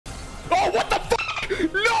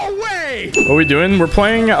way! What are we doing? We're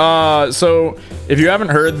playing, so if you haven't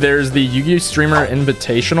heard, there's the Yugioh Streamer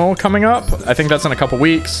Invitational coming up. I think that's in a couple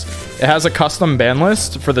weeks. It has a custom ban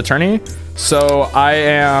list for the tourney. So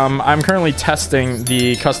I'm currently testing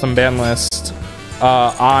the custom ban list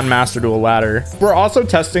on Master Duel Ladder. We're also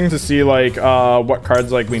testing to see like what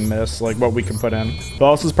cards like we miss, like what we can put in. Who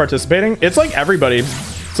else is participating? It's like everybody.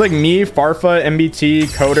 It's like me, Farfa, MBT,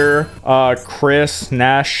 Coder, Chris,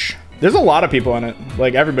 Nash. There's a lot of people in it.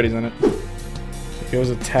 Like everybody's in it. It goes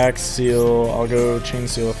attack seal. I'll go chain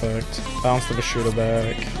seal effect. Bounce the Vishuda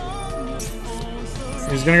back.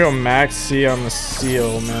 He's gonna go max C on the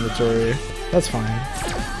seal, mandatory. That's fine.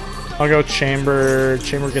 I'll go chamber.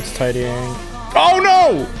 Chamber gets tidying. Oh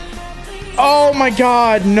no! Oh my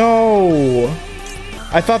god, no!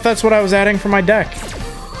 I thought that's what I was adding for my deck.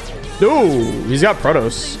 Ooh, he's got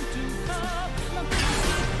Protos.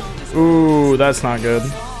 Ooh, that's not good.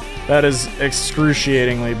 That is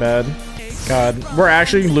excruciatingly bad. God, we're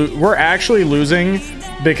actually losing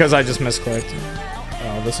because I just misclicked.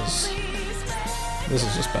 Oh, this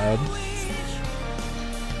is just bad.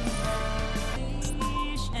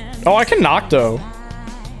 Oh, I can Nocto.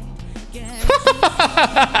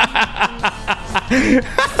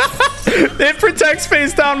 It protects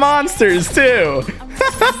face down monsters too.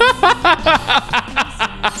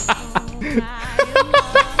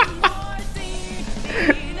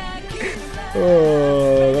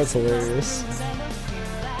 Oh, that's hilarious.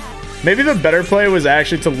 Maybe the better play was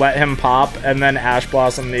actually to let him pop and then Ash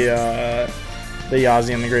Blossom the Yazi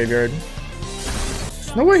in the graveyard.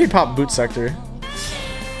 No way he popped Boot Sector.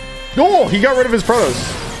 Oh, he got rid of his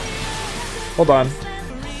Protos. Hold on.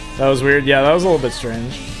 That was weird. Yeah, that was a little bit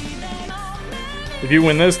strange. If you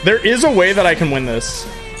win this, there is a way that I can win this.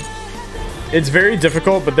 It's very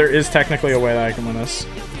difficult, but there is technically a way that I can win this.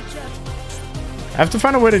 I have to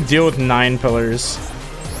find a way to deal with 9 pillars.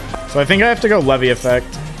 So I think I have to go Levy effect.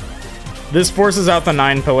 This forces out the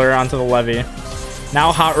 9 pillar onto the Levy.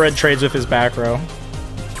 Now Hot Red trades with his back row.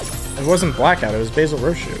 It wasn't Blackout, it was Basil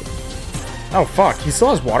Roshu. Oh fuck, he still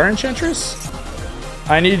has Water Enchantress?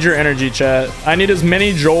 I need your energy, chat. I need as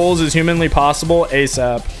many Joels as humanly possible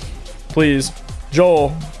ASAP. Please.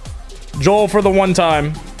 Joel. Joel for the one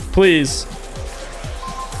time. Please.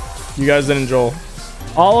 You guys didn't Joel.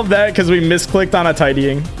 All of that because we misclicked on a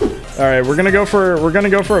tidying. Alright, we're gonna go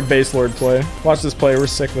for a base lord play. Watch this play, we're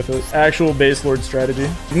sick with it. Actual base lord strategy.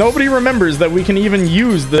 Nobody remembers that we can even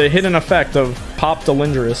use the hidden effect of Pop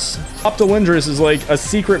Delindrous. Pop Delindrous is like a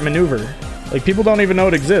secret maneuver. Like people don't even know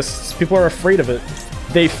it exists. People are afraid of it.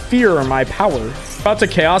 They fear my power. About to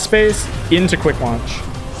Chaos Space into Quick Launch.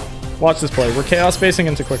 Watch this play. We're Chaos Spacing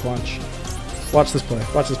into Quick Launch. Watch this play.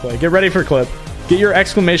 Watch this play. Get ready for clip. Get your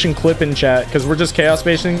exclamation clip in chat because we're just Chaos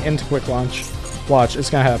Spacing into Quick Launch. Watch. It's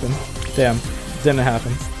gonna happen. Damn. Didn't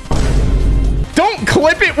happen. Don't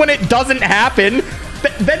clip it when it doesn't happen.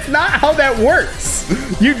 That's not how that works.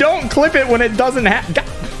 You don't clip it when it doesn't happen. God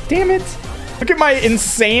damn it. Look at my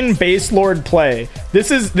insane base lord play.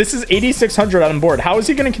 This is 8600 on board. How is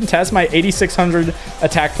he going to contest my 8600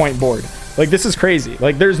 attack point board? Like this is crazy.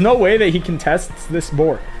 Like there's no way that he contests this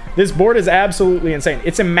board. This board is absolutely insane.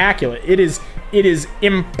 It's immaculate. It is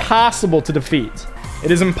impossible to defeat.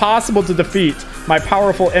 It is impossible to defeat my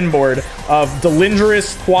powerful end board of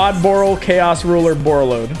Delindrous, Quad Boral, Chaos Ruler,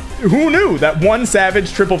 Borreload. Who knew that one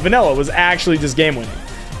Savage triple vanilla was actually just game winning?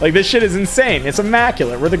 Like, this shit is insane. It's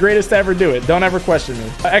immaculate. We're the greatest to ever do it. Don't ever question me.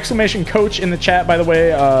 Exclamation coach in the chat, by the way.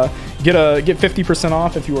 Get 50%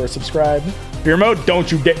 off if you are subscribed. Fear mode,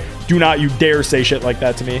 do not you dare say shit like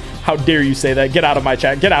that to me. How dare you say that? Get out of my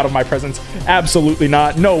chat. Get out of my presence. Absolutely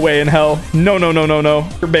not. No way in hell. No, no, no, no, no.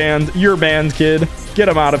 You're banned. You're banned, kid. Get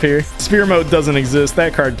him out of here. Sphere mode doesn't exist.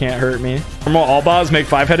 That card can't hurt me. Normal all boss make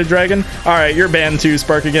 5-headed dragon. All right, you're banned too,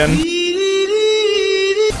 Spark again.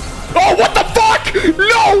 Oh, what the fuck?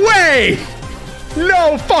 No way!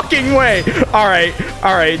 No fucking way!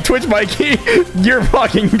 Alright, Twitch Mikey, you're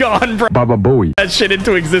fucking gone, bro. Baba Booey. That shit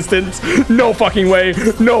into existence. No fucking way.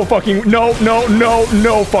 No fucking, no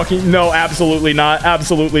fucking, no, absolutely not.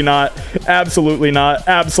 Absolutely not. Absolutely not.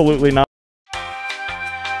 Absolutely not.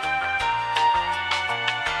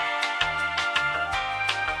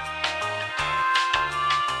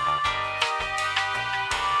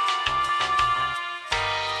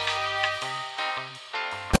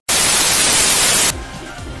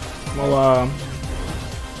 Well,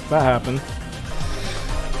 that happened.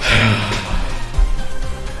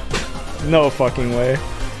 No fucking way.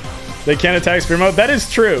 They can't attack sphere mode? That is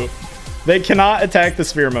true. They cannot attack the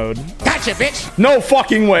sphere mode. Gotcha, bitch! No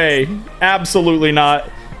fucking way. Absolutely not.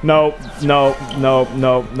 No, no, no,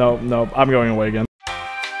 no, no, no. I'm going away again.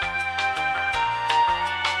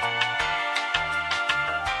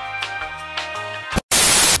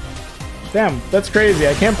 Damn, that's crazy.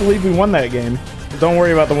 I can't believe we won that game. Don't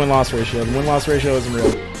worry about the win-loss ratio. The win-loss ratio isn't real.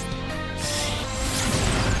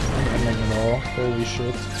 Ending it all. Holy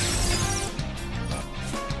shit.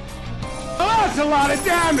 Oh, that's a lot of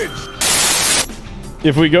damage!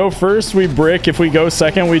 If we go first, we brick. If we go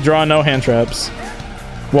second, we draw no hand traps.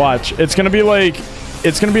 Watch. It's gonna be like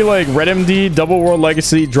Red MD, Double World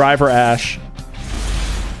Legacy, Driver Ash.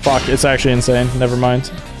 Fuck, it's actually insane. Never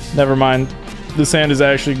mind. Never mind. This hand is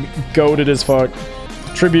actually goated as fuck.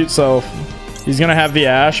 Tribute Self. He's gonna have the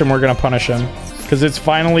Ash and we're gonna punish him. Because it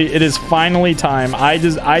is finally time. I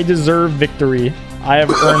deserve victory. I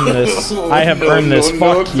have earned this. I have earned this.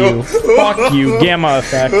 Fuck you. Fuck you. Gamma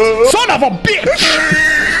effect. Son of a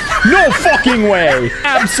bitch! No fucking way.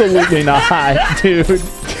 Absolutely not, dude.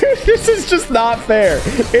 This is just not fair.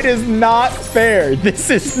 It is not fair.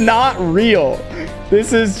 This is not real.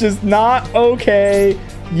 This is just not okay.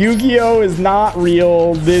 Yu-Gi-Oh is not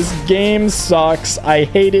real. This game sucks. I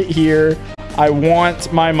hate it here. I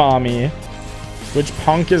want my mommy. Which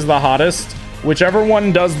punk is the hottest? Whichever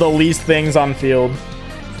one does the least things on field.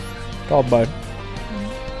 Called by.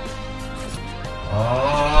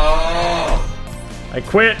 I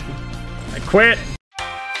quit. I quit.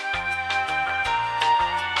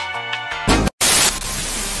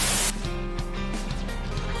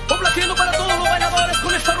 Complaciendo para todos los bailadores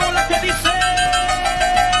con esta rola que dice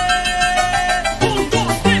 1,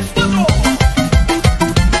 2, 3, 4.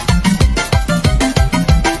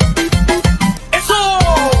 ¡Eso!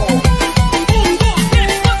 1, 2,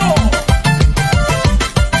 3, 4.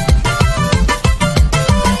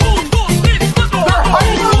 1, 2, 3, 4. They're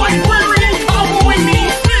hyper like Larry and comboing me.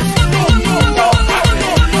 1, 2, 3, 4. 1,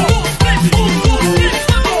 2, 3,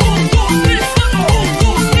 4.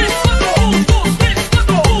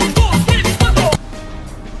 1, 2, 3, 4.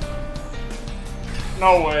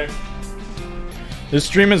 No way. This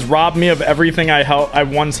stream has robbed me of everything I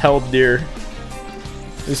once held dear.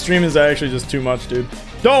 This stream is actually just too much, dude.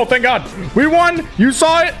 Oh, thank God. We won. You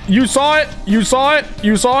saw it. You saw it. You saw it.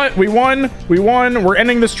 You saw it. We won. We won. We're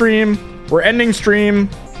ending the stream. We're ending stream.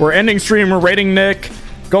 We're ending stream. We're raiding Nick.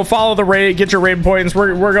 Go follow the raid. Get your raid points.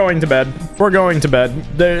 We're going to bed. We're going to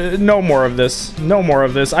bed. No more of this. No more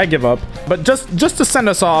of this. I give up. But just to send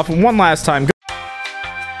us off one last time. Go